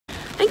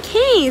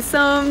Okay,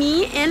 so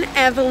me and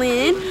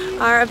Evelyn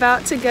are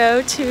about to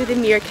go to the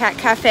Meerkat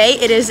Cafe.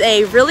 It is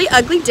a really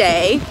ugly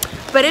day,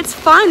 but it's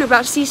fun. We're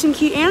about to see some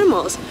cute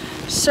animals.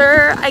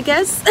 Sure, I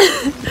guess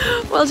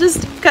we'll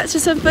just cut to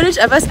some footage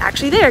of us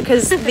actually there,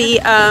 because the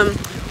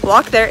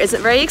walk there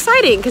isn't very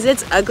exciting because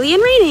it's ugly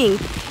and raining.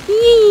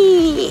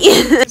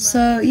 Yee!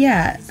 So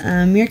yeah,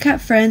 Meerkat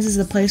Friends is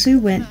the place we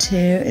went to.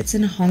 It's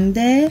in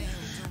Hongdae,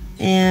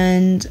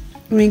 and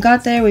when we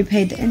got there, we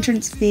paid the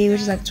entrance fee,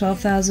 which is like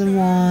 12,000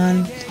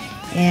 won,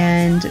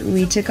 and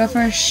we took off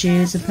our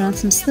shoes and put on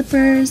some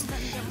slippers,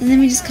 and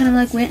then we just kind of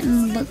like went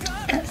and looked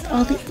at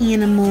all the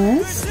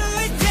animals.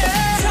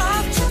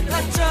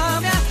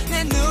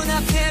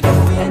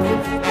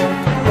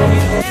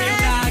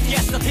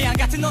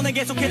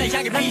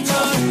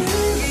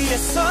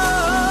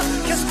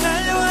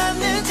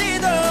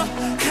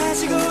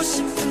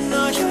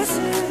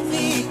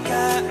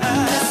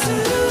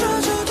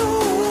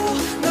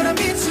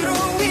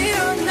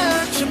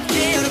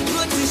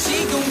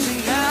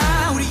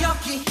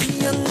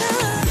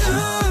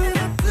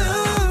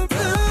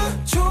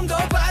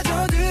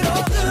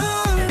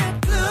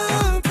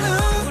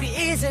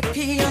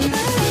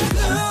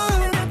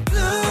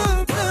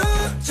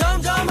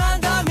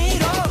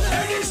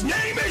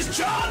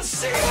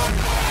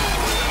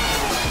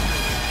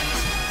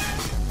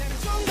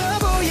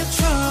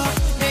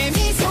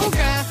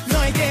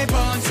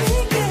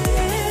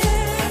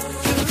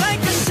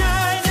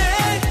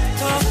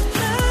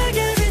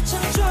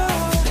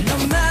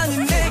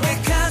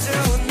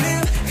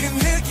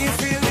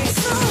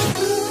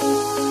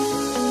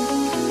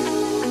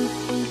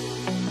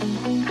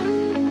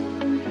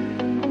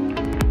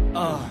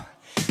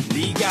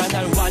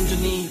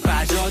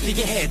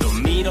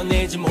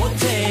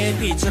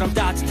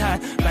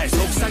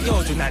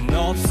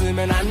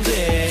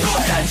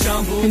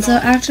 And so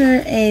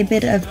after a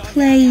bit of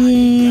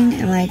playing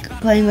and like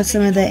playing with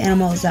some of the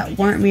animals that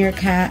weren't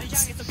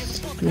meerkats,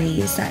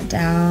 we sat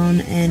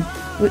down, and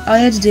all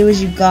you had to do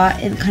was you got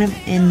in kind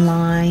of in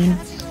line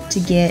to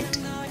get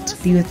to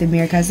be with the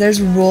meerkats.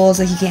 There's rules,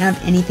 like you can't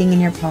have anything in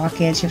your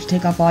pockets, you have to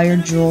take off all your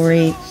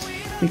jewelry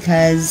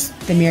because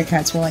the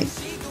meerkats will like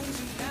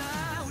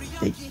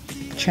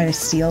try to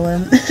steal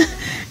them.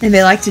 And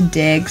they like to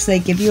dig, so they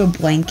give you a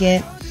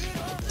blanket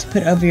to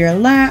put over your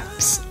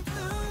laps.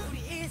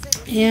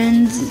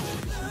 And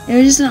it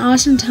was just an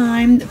awesome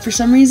time. For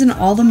some reason,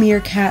 all the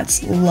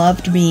meerkats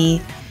loved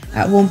me.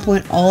 At one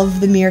point, all of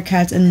the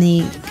meerkats in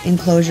the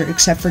enclosure,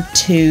 except for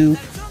 2,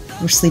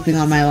 were sleeping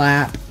on my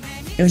lap.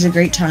 It was a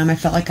great time. I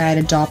felt like I had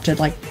adopted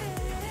like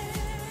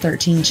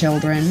 13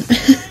 children.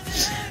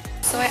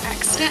 So I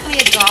accidentally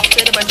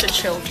adopted a bunch of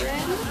children.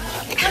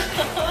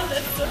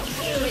 That's so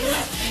cute.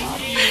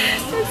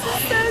 This is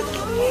so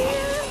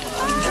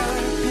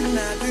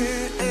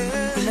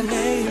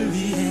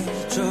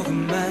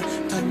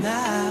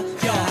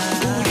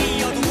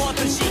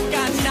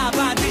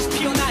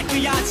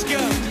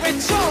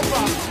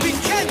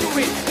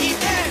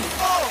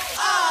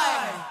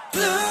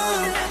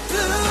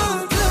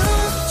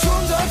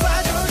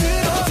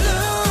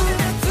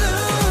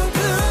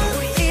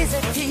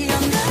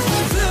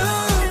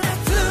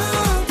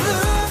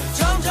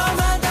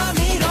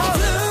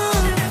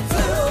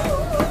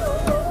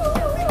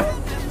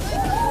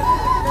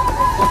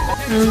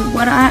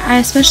What I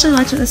especially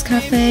liked at this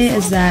cafe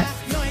is that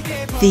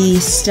the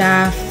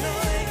staff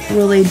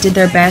really did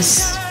their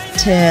best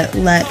to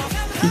let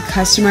the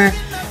customer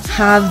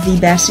have the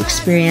best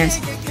experience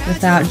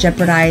without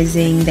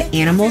jeopardizing the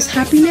animals'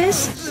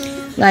 happiness.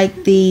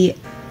 Like the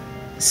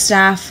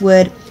staff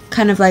would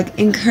kind of like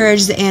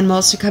encourage the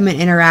animals to come and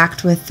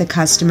interact with the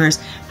customers,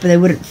 but they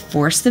wouldn't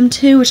force them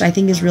to, which I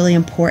think is really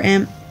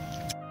important.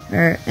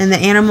 And the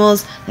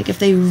animals, like if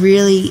they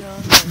really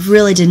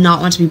did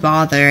not want to be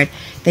bothered,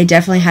 they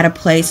definitely had a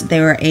place that they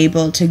were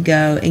able to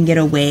go and get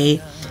away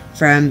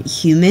from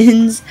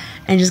humans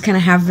and just kind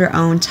of have their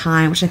own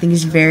time, which I think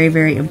is very,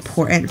 very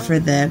important for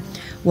the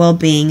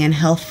well-being and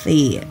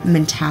healthy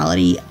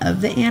mentality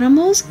of the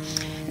animals.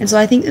 And so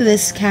I think that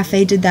this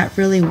cafe did that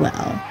really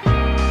well.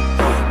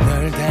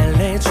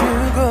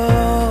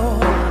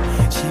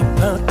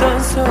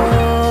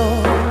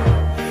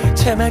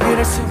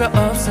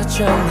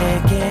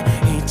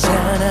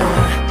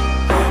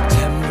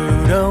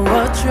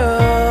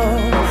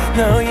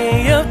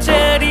 너의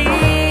옆자리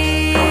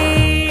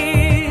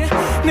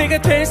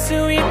내가 될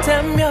수